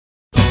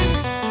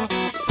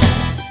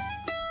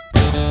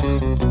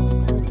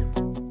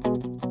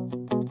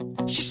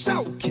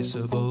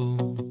kissable,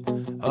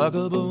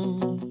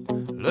 huggable,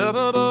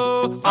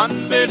 lovable,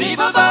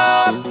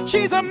 unbelievable.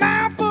 She's a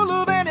mouthful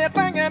of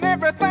anything and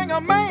everything a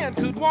man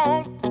could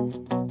want.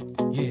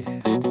 Yeah.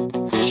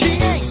 She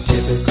ain't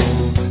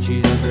typical,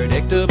 she's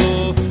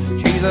unpredictable,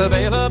 she's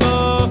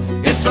available.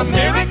 It's a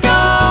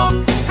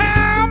miracle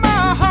how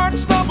my heart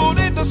stumbled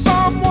into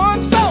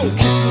someone so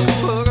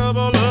kissable,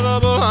 huggable,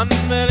 lovable,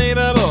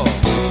 unbelievable.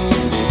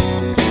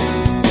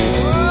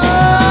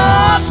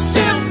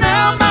 Till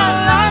now my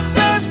life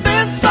has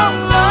been so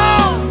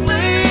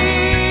lonely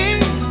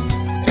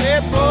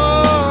and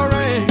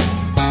boring.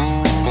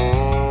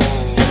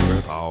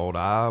 Never thought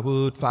I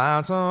would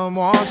find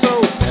someone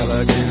so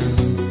elegant,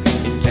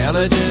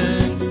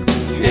 intelligent,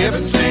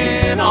 heaven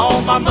sent.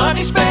 All my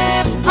money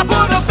spent, I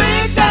put a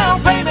big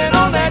down payment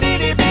on that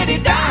itty bitty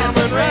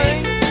diamond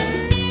ring.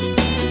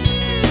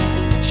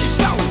 She's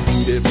so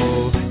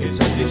beautiful, it's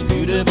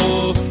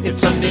undisputable,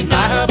 it's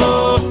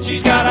undeniable.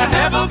 She's got a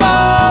have a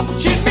ball.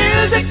 She's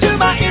music to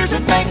my ears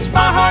and makes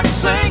my heart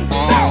sing.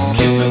 So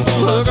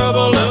kissable,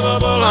 huggable,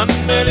 lovable,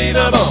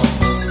 unbelievable.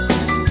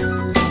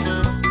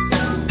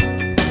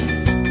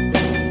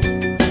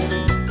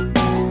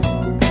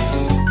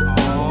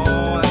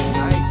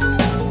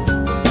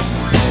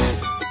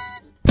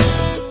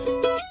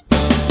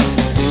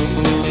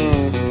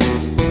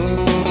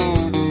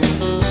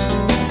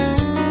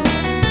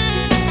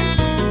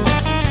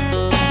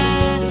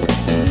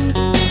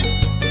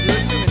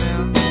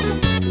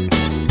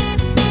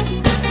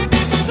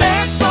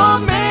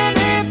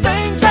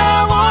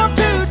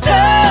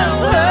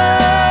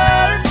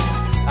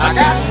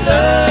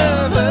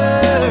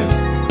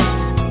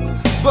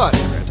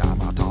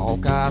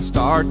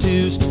 Start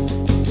to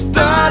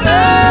stutter.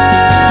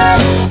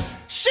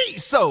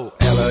 She's so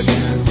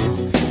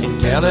elegant,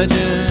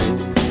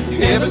 intelligent,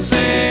 heaven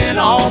sent.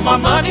 All my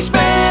money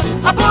spent,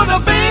 I put a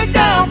big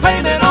down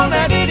payment on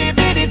that itty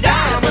bitty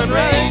diamond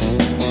ring.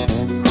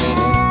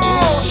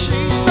 Oh,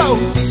 she's so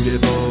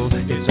beautiful,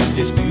 it's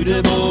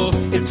undisputable,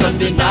 it's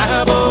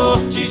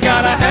undeniable. She's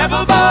got a have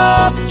a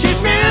ball. She's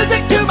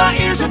music to my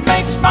ears and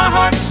makes my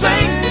heart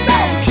sing. So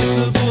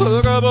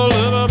kissable, huggable,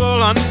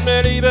 lovable,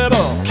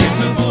 unbelievable.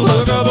 Kissable,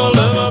 huggable,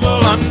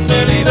 lovable,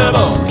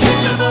 unbelievable.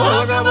 Kissable,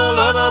 huggable,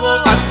 lovable,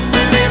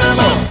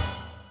 unbelievable.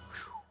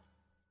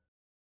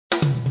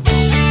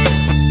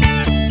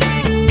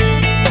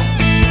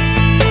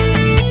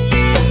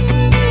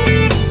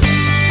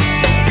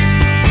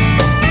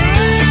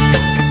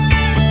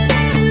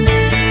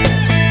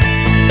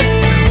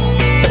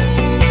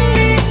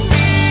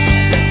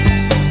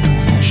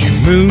 She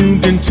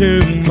moved into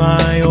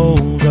my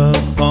old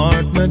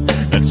apartment.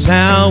 That's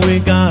how we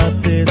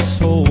got this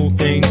whole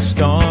thing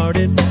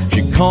started.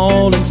 She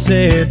called and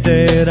said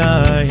that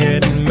I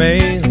had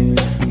mail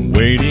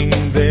waiting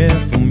there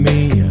for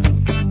me.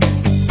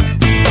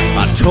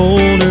 I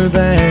told her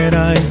that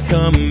I'd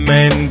come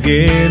and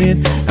get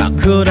it. How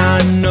could I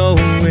know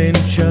in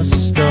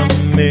just a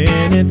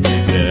minute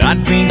that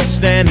I'd be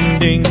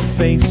standing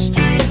face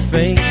to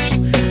face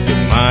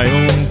with my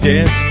own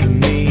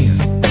destiny?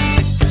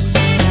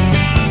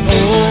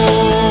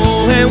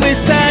 Oh, and we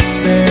sat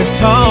there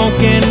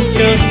talking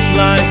just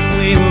like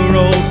we were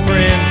old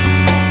friends.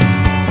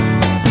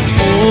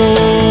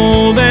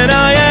 Oh, then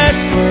I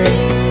asked her,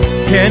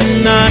 can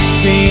I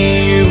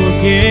see you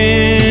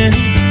again?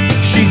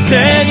 She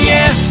said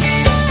yes,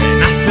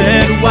 and I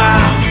said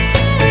wow.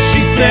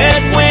 She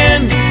said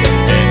when,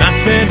 and I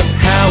said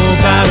how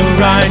about it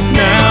right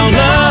now?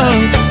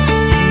 Love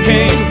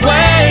can't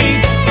wait.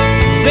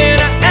 Then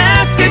I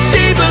asked if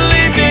she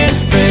believed in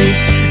fate,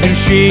 and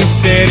she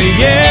said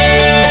yes.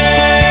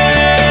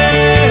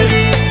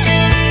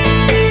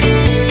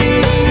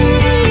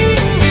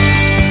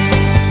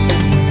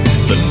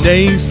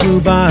 Days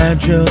flew by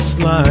just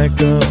like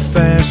a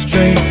fast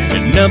train,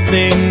 and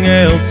nothing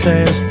else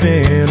has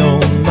been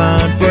on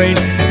my brain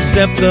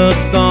except the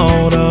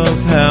thought of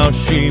how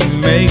she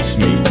makes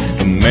me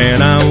the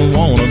man I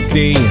wanna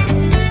be.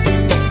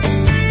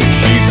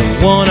 She's the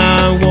one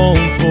I want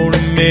for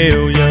a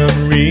million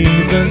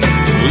reasons.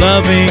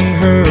 Loving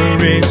her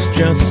is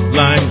just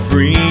like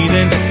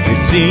breathing.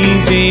 It's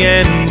easy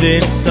and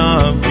it's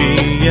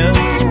obvious.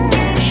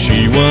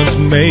 She was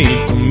made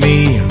for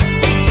me.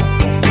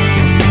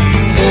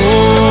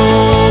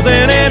 Oh,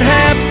 then it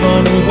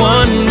happened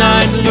one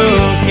night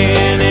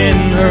looking in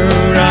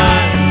her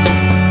eyes.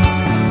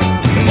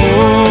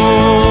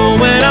 Oh,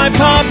 when I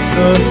popped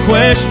the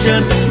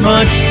question,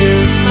 much to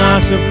my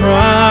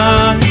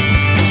surprise,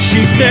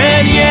 she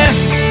said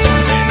yes,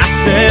 and I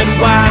said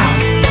wow.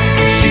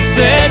 She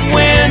said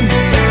when,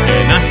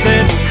 and I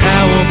said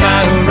how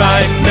about it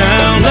right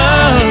now?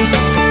 Love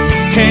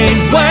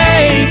can't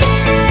wait.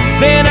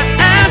 Then I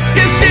asked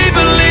if she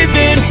believed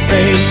in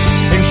fate,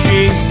 and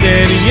she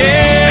said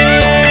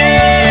yes.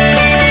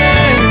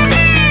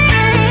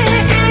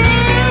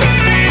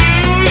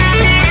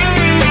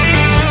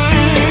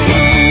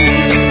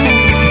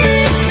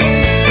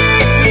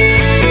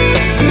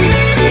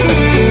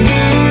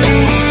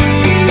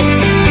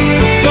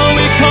 So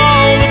we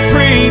called the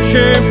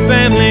preacher,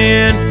 family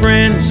and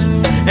friends,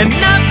 and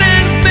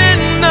nothing's been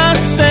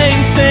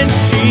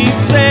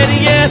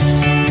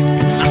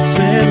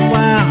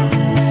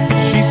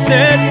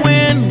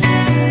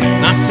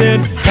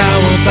said, how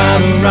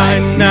about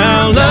right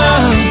now,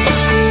 love?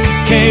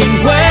 Can't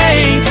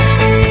wait.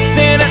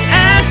 Then I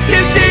asked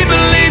if she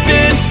believed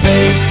in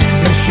fate,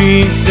 and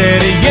she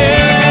said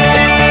yeah.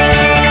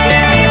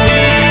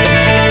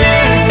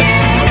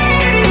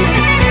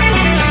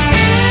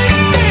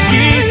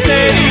 She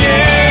said yeah.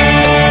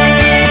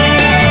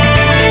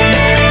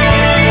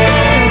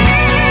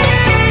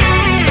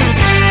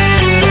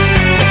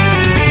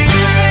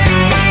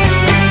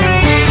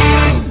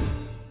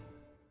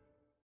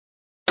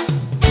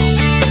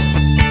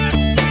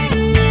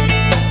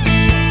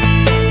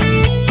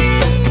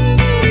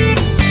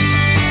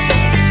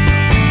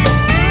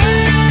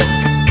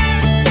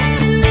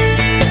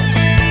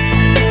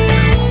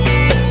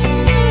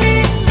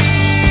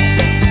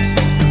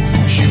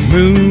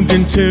 Moved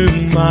into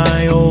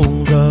my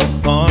old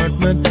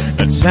apartment.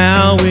 That's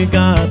how we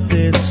got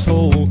this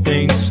whole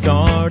thing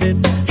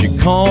started. She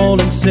called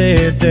and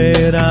said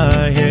that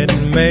I had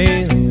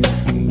mail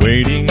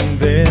waiting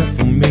there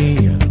for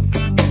me.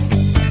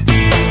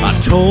 I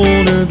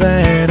told her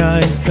that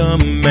I'd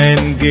come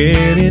and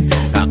get it.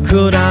 How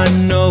could I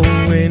know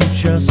in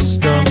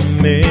just a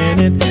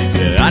minute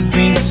that I'd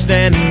be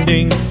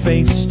standing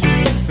face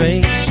to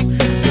face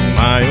with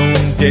my own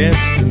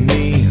destiny?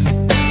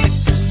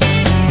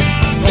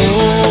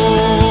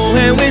 Oh,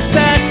 and we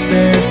sat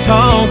there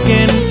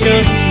talking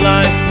just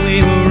like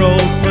we were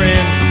old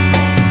friends.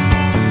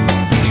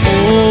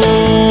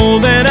 Oh,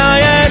 then I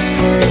asked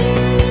her,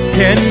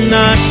 can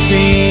I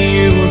see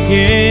you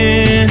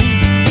again?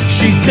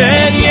 She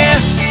said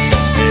yes,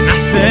 and I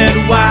said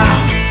wow.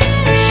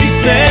 She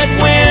said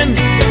when,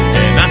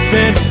 and I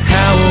said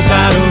how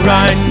about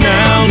right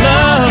now,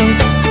 love?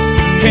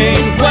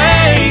 Can't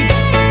wait.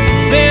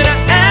 Then I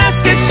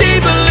asked if she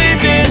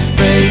believed in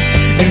fate,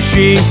 and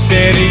she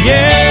said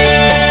yes.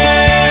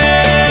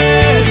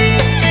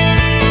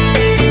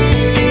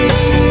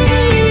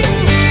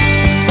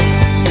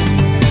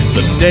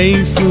 The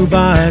days flew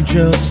by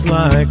just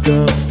like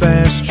a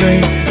fast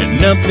train, and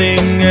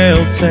nothing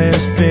else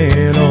has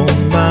been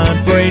on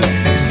my brain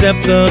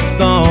except the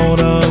thought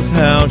of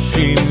how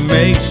she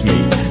makes me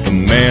the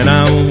man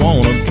I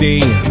wanna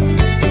be.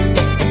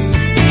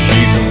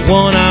 She's the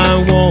one I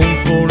want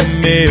for a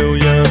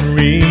million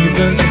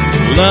reasons.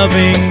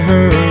 Loving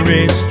her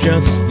is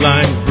just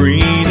like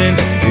breathing.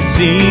 It's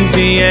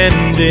easy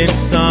and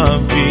it's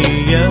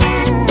obvious.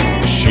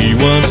 She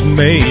was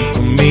made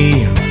for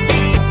me.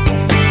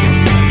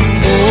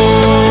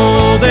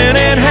 Oh, then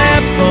it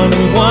happened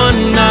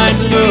one night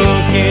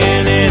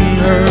looking in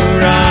her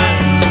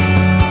eyes.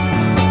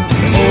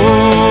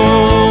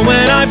 Oh,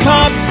 when I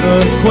popped the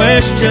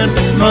question,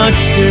 much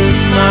to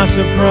my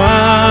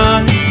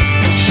surprise,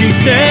 she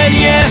said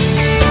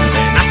yes,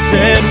 and I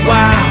said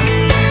wow.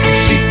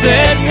 She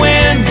said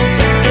when,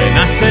 and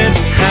I said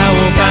how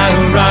about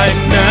right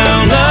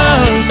now,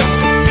 love?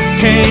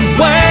 Can't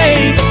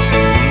wait.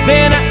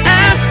 Then I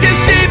asked if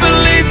she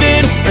believed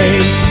in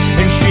fate,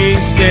 and she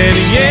said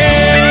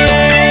yes.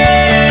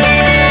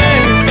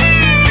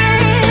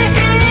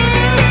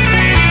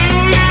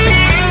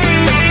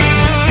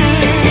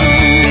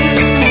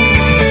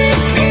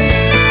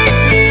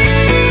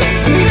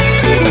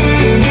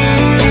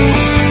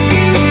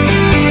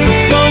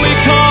 So we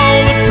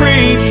called the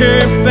preacher,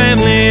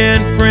 family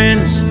and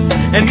friends,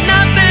 and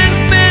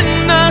nothing's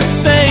been the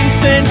same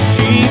since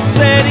she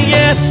said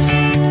yes.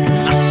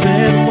 I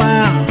said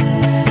wow.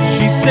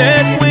 She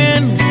said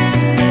when,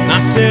 I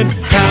said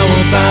how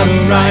about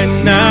right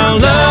now,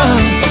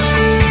 love?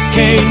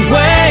 Can't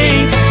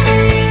wait.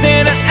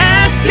 Then I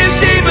asked if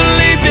she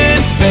believed in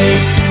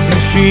fate,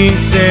 and she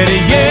said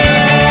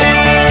yeah.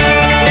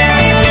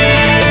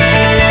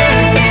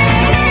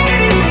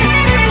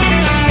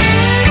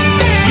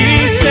 She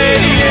said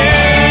yeah.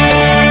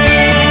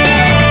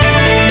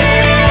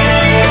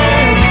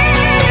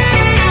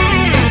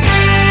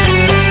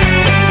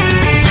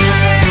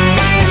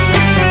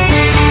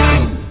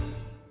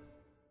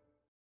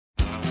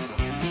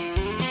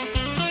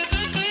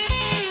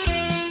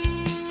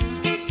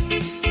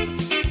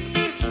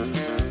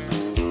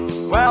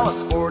 Well,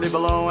 it's 40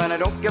 below and I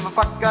don't give a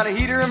fuck. Got a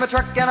heater in my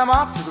truck and I'm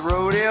off to the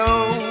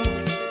rodeo.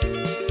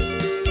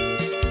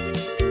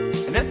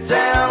 And it's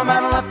L,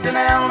 man, left and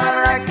L, man,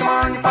 right. Come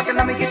on, you fucking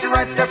let me get your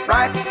right step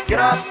right. Get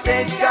off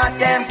stage,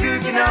 goddamn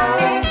kook, you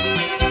know.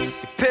 You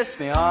piss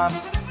me off,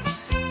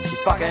 you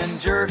fucking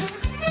jerk.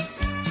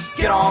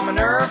 Get on my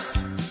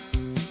nerves.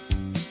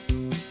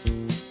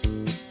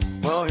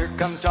 Well, here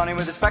comes Johnny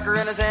with his pecker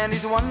in his hand.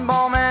 He's a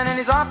one-ball man and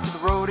he's off to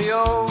the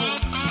rodeo.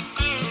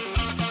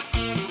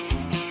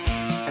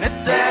 And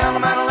it's L,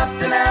 I'm on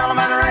left and L, I'm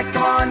on right.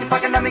 Come on, you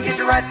fucking let me get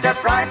your right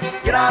step right.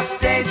 Get off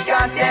stage,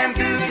 goddamn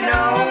gook, you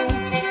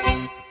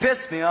know.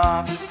 Piss me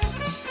off,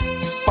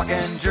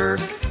 fucking jerk.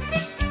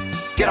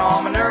 Get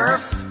on my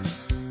nerves.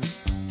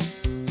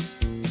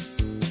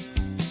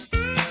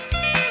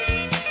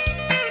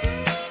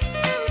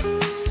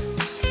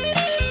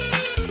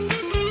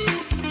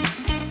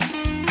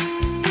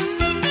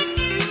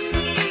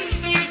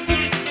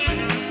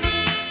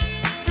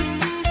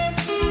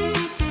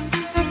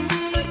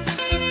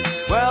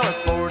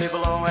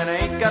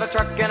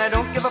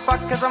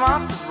 cause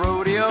I'm off to the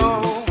rodeo.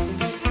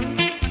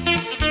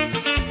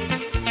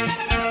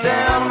 It's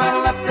an element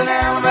of left and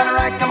an element of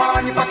right. Come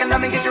on, you fucking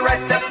dummy, get your right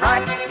step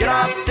right. Get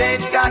off stage,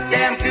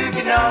 goddamn kook,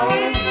 you know.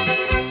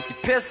 You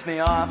piss me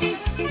off,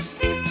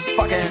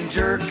 fucking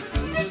jerk.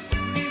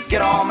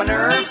 Get on my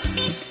nerves.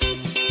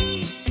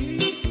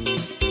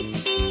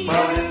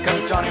 Well, here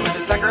comes Johnny with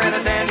his pecker in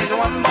his hand. He's a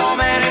one-ball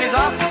man and he's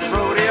off to the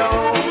rodeo.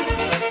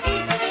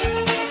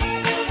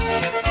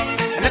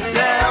 And it's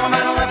an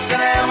element of left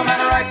and an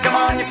element of right. Come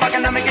on, you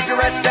fucking dummy, get your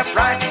right step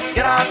right.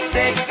 Get off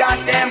stage,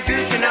 goddamn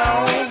gook, you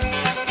know.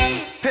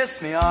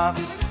 Piss me off,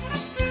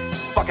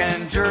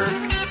 fucking jerk.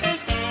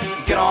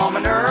 Get on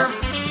my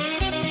nerves.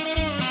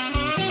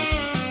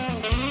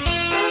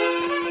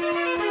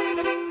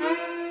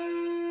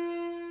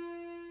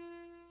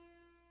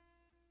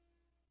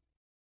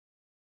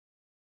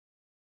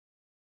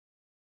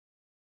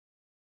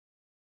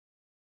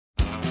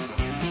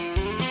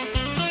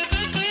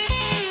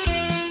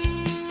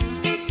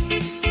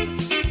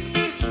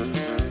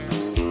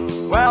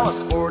 Well,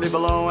 it's 40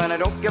 below and I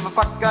don't give a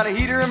fuck. Got a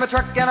heater in my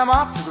truck and I'm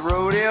off to the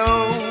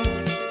rodeo.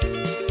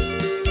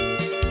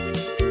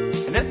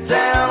 And it's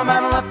an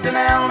element left and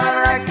an element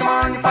right. Come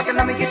on, you fucking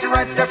let me get your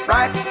right step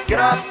right. Get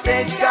off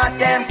stage,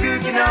 goddamn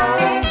kook, you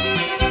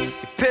know. You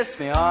piss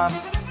me off,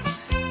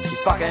 you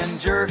fucking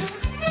jerk.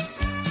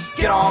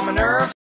 Get on my nerves.